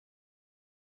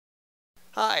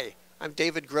Hi, I'm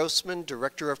David Grossman,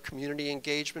 Director of Community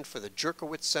Engagement for the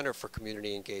Jerkowitz Center for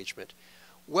Community Engagement.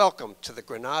 Welcome to the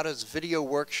Granada's video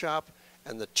workshop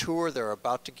and the tour they're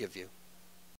about to give you.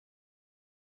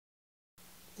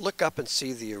 Look up and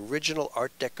see the original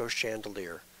Art Deco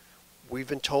chandelier. We've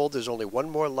been told there's only one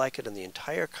more like it in the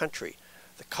entire country.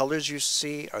 The colors you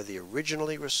see are the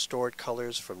originally restored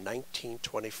colors from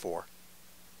 1924.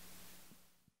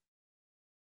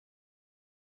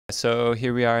 So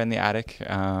here we are in the attic.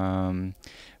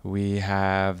 We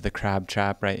have the crab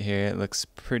trap right here. It looks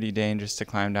pretty dangerous to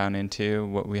climb down into.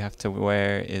 What we have to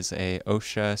wear is a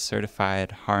OSHA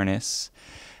certified harness.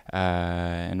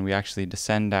 And we actually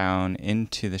descend down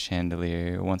into the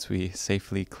chandelier once we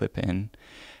safely clip in.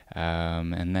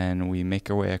 And then we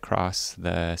make our way across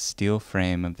the steel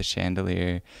frame of the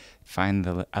chandelier, find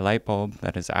a light bulb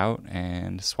that is out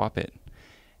and swap it.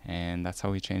 And that's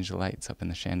how we change the lights up in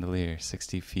the chandelier,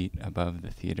 60 feet above the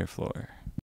theater floor.